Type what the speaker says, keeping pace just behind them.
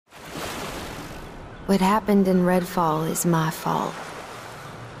What happened in Redfall is my fault.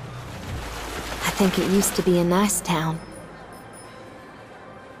 I think it used to be a nice town.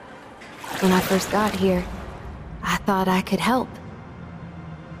 When I first got here, I thought I could help.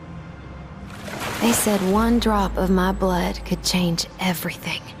 They said one drop of my blood could change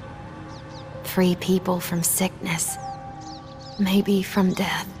everything. Free people from sickness, maybe from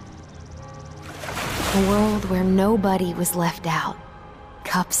death. A world where nobody was left out.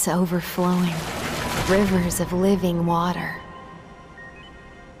 Cups overflowing, rivers of living water.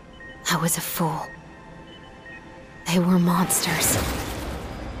 I was a fool. They were monsters.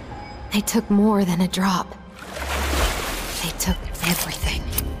 They took more than a drop. They took everything.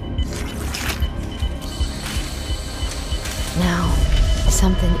 Now,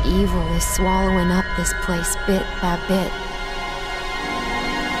 something evil is swallowing up this place bit by bit.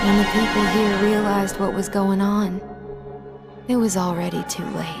 When the people here realized what was going on, it was already too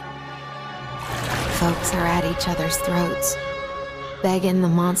late. Folks are at each other's throats, begging the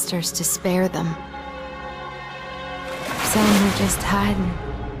monsters to spare them. Some are just hiding,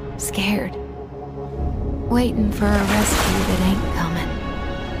 scared, waiting for a rescue that ain't coming.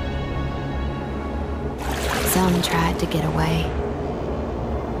 Some tried to get away,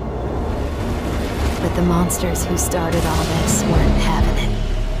 but the monsters who started all this weren't having it.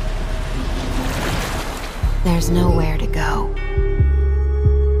 There's nowhere to go.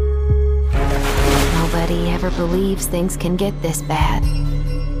 Nobody ever believes things can get this bad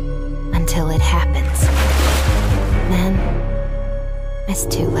until it happens. Then, it's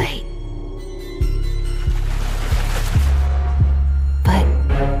too late. But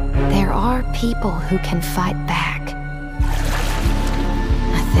there are people who can fight back.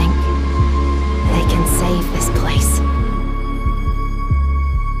 I think they can save this place.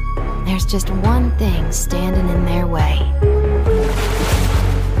 There's just one thing standing in their way.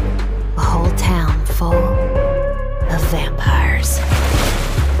 A whole town full of vampires.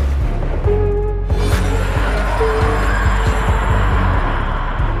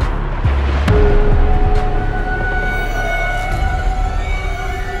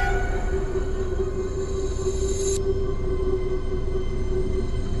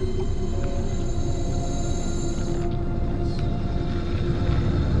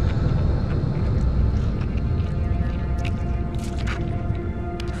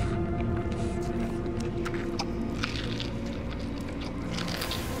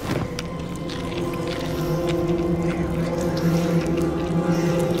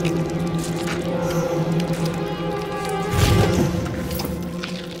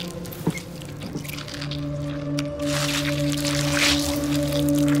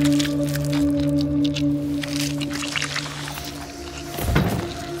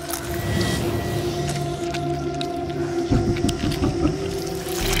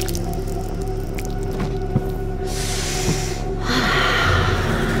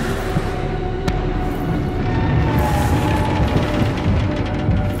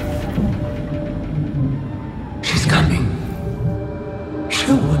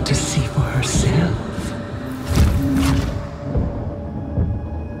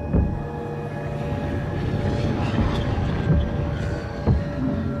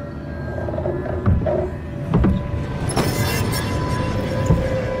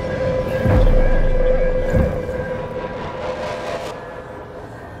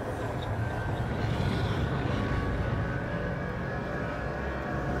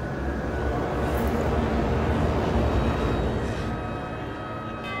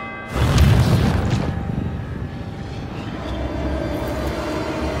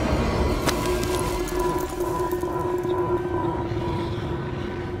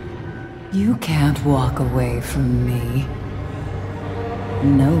 You can't walk away from me.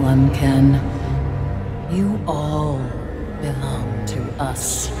 No one can. You all belong to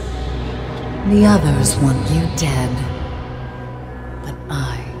us. The others want you dead. But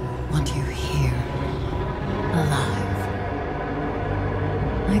I want you here, alive.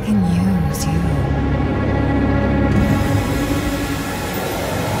 I can use you.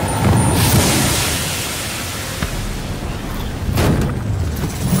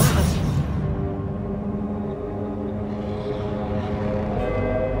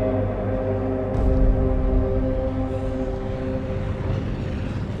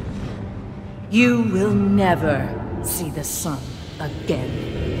 You will never see the sun again.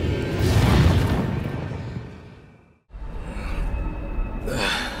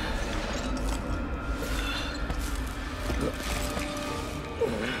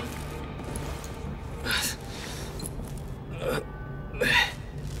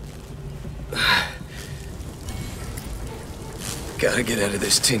 Gotta get out of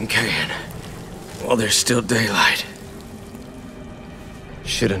this tin can. while there's still daylight.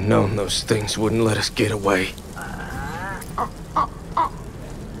 Should have known those things wouldn't let us get away.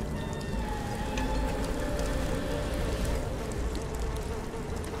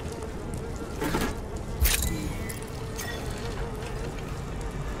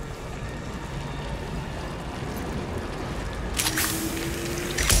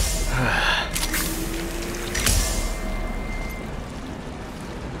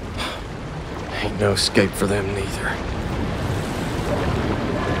 Ain't no escape for them neither.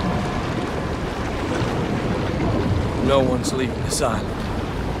 No one's leaving this island.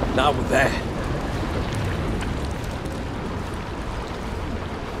 Not with that.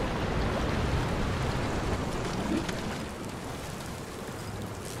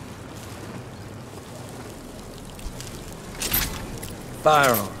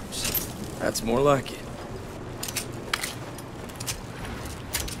 Firearms. That's more like it.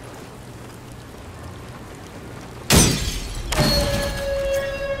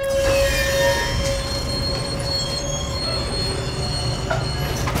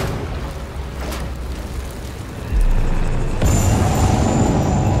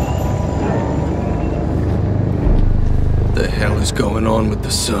 What the hell is going on with the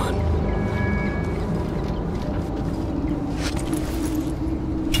sun?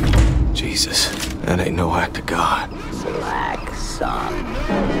 Jesus, that ain't no act of God. Black sun.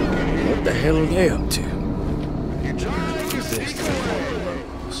 What the hell are they up to?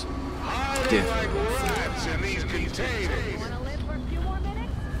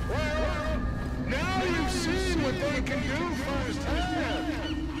 Now you've seen what they can do firsthand.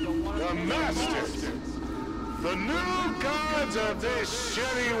 The masters. The new gods of this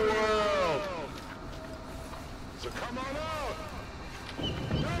shitty world. So come on out.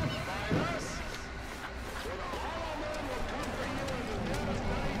 Don't fight us. For the Hollow Men will come for you in the dead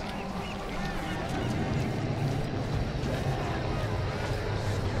of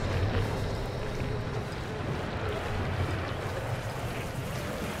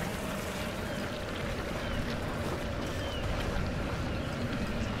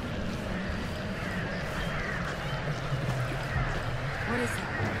What is it?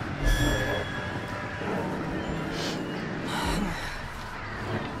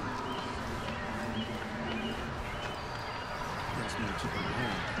 That's no chicken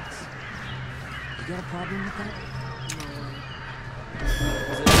hands. You got a problem with that?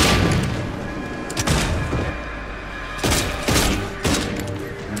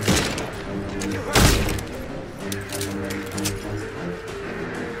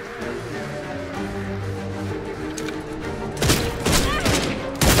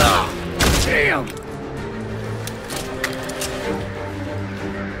 Damn!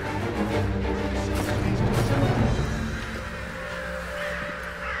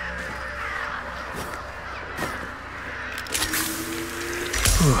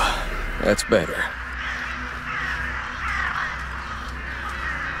 Whew, that's better.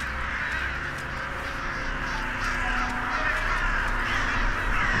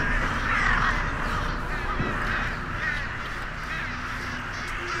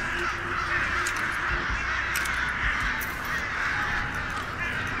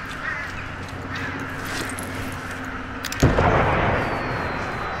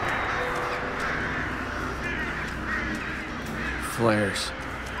 Flares.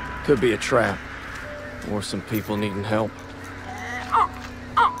 Could be a trap. Or some people needing help.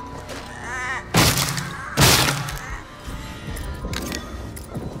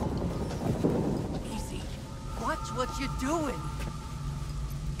 Easy. Watch what you're doing.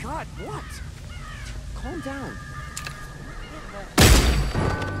 God, what? Calm down.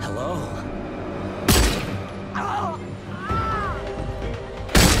 Hello?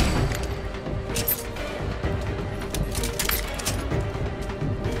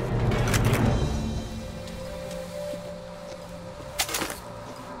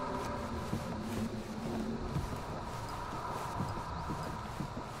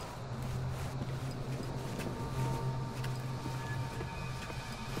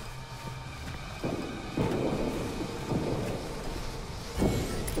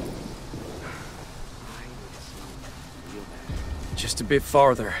 Just a bit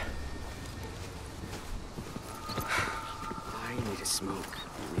farther. I need to smoke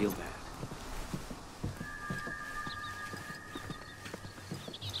real bad.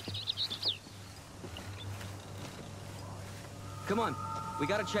 Come on, we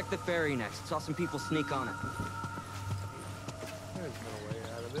gotta check the ferry next. Saw some people sneak on it. There's no way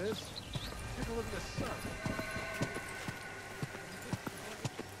out of this. Take a look at the sun.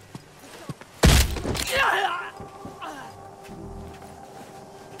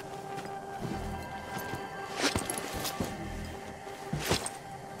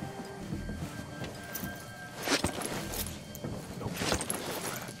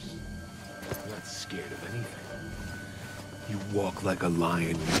 look like a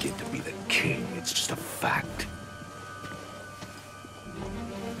lion, you get to be the king. It's just a fact.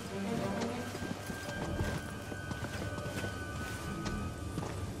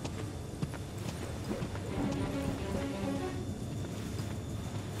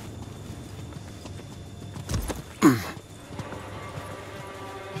 They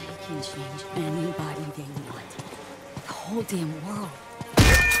can change anybody they want. The whole damn world.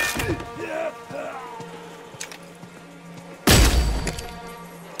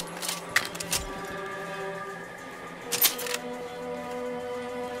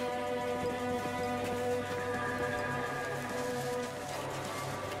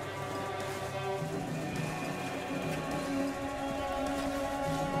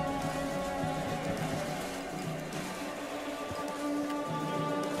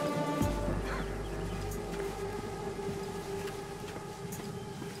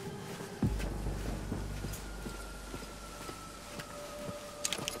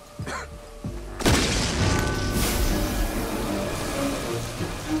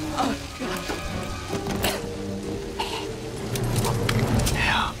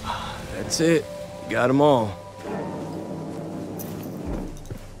 That's it. You got them all.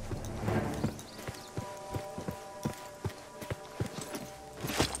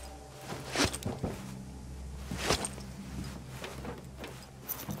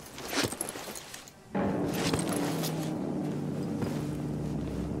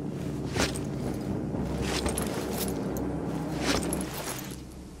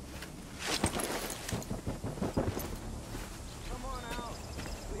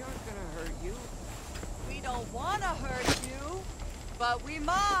 Wanna hurt you, but we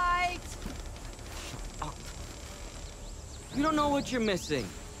might. You don't know what you're missing.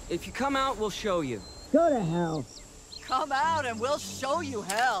 If you come out, we'll show you. Go to hell. Come out and we'll show you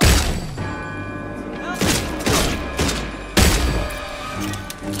hell.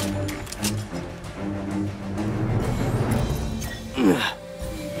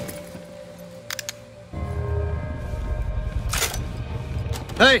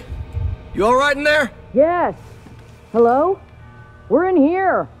 Hey, you all right in there? Yes. Hello? We're in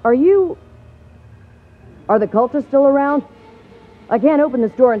here. Are the cultists still around? I can't open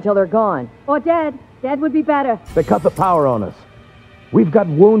this door until they're gone. Or dead. Dead would be better. They cut the power on us. We've got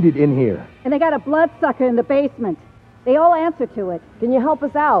wounded in here. And they got a bloodsucker in the basement. They all answer to it. Can you help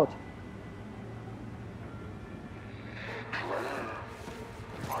us out?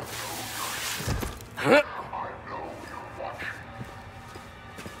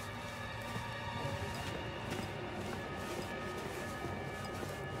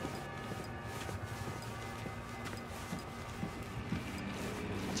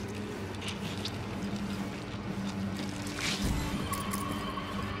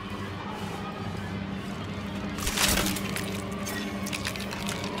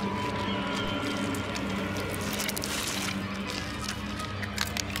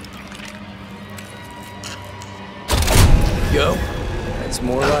 Go. That's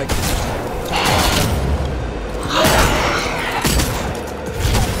more like it.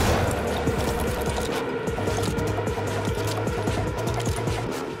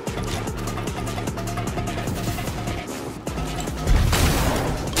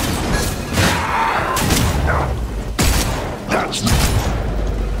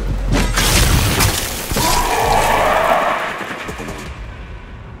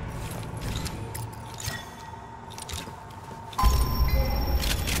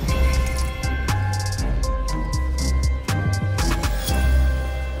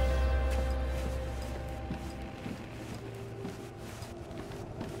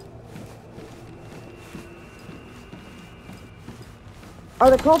 Are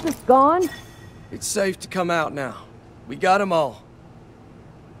the cultists gone? It's safe to come out now. We got them all.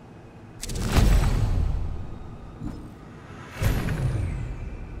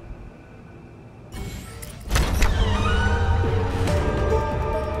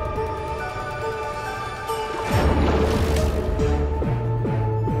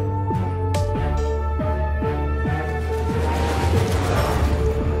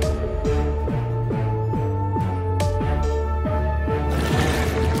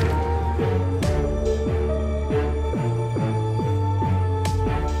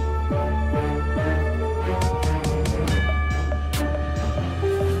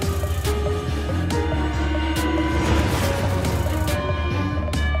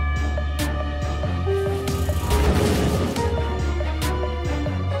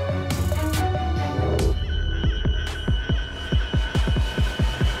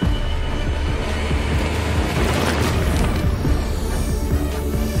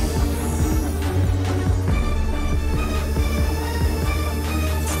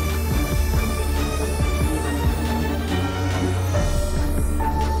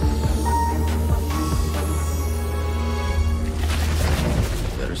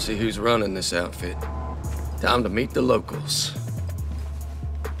 who's running this outfit. Time to meet the locals.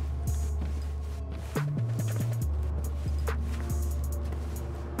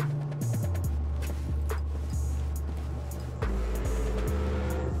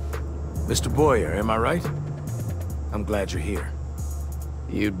 Mr. Boyer, am I right? I'm glad you're here.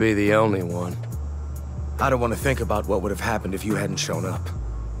 You'd be the only one. I don't want to think about what would have happened if you hadn't shown up.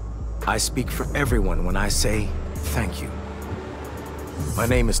 I speak for everyone when I say thank you. My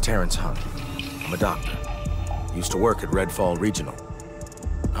name is Terrence Hunt. I'm a doctor. Used to work at Redfall Regional.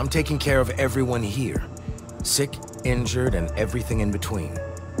 I'm taking care of everyone here. Sick, injured, and everything in between.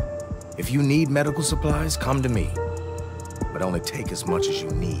 If you need medical supplies, come to me. But only take as much as you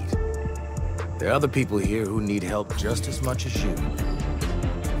need. There are other people here who need help just as much as you.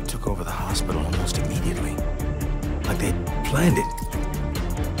 They took over the hospital almost immediately. Like they planned it.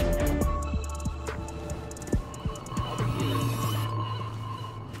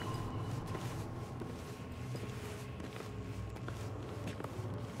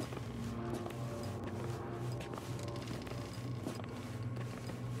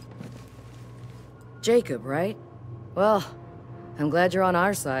 Jacob, right? Well, I'm glad you're on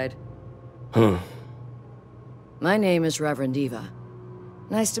our side. My name is Reverend Eva.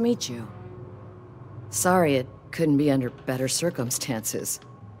 Nice to meet you. Sorry it couldn't be under better circumstances.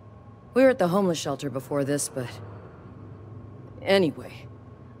 We were at the homeless shelter before this, but... Anyway,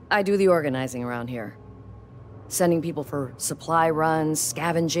 I do the organizing around here. Sending people for supply runs,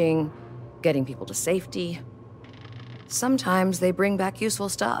 scavenging, getting people to safety. Sometimes they bring back useful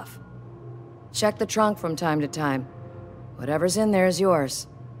stuff. Check the trunk from time to time. Whatever's in there is yours,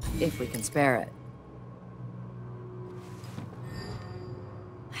 if we can spare it.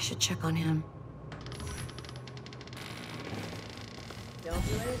 I should check on him. Don't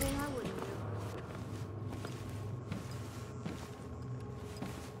do anything I wouldn't do.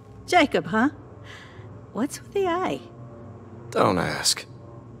 Jacob, huh? What's with the eye? Don't ask.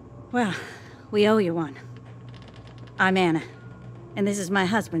 Well, we owe you one. I'm Anna, and this is my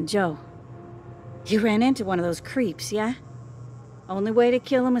husband, Joe. You ran into one of those creeps, yeah? Only way to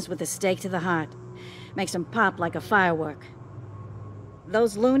kill him is with a stake to the heart. Makes him pop like a firework.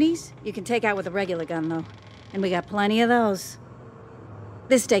 Those loonies, you can take out with a regular gun, though. And we got plenty of those.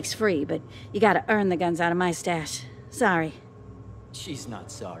 This stake's free, but you gotta earn the guns out of my stash. Sorry. She's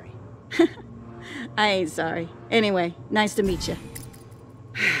not sorry. I ain't sorry. Anyway, nice to meet you.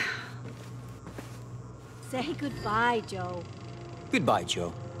 Say goodbye, Joe. Goodbye,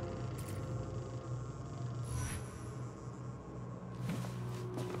 Joe.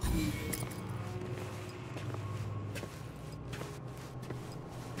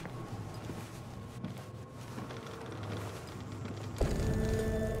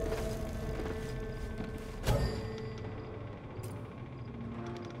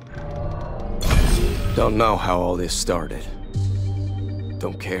 Don't know how all this started.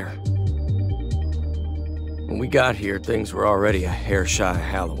 Don't care. When we got here, things were already a hair shy of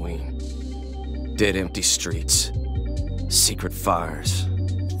Halloween. Dead, empty streets. Secret fires.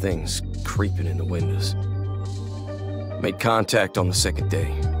 Things creeping in the windows. Made contact on the second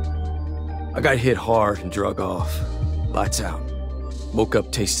day. I got hit hard and drug off. Lights out. Woke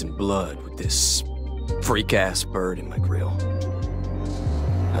up tasting blood with this freak-ass bird in my grill.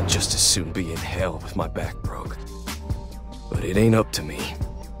 I'd just as soon be in hell with my back broke. But it ain't up to me.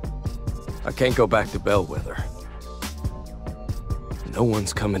 I can't go back to Bellwether. No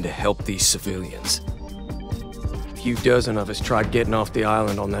one's coming to help these civilians. A few dozen of us tried getting off the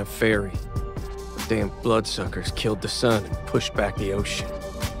island on that ferry. The damn bloodsuckers killed the sun and pushed back the ocean.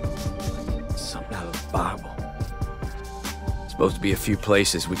 Something out of the Bible. Supposed to be a few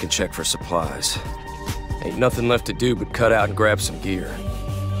places we can check for supplies. Ain't nothing left to do but cut out and grab some gear.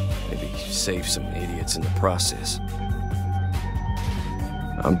 Maybe save some idiots in the process.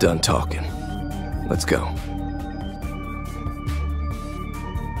 I'm done talking. Let's go.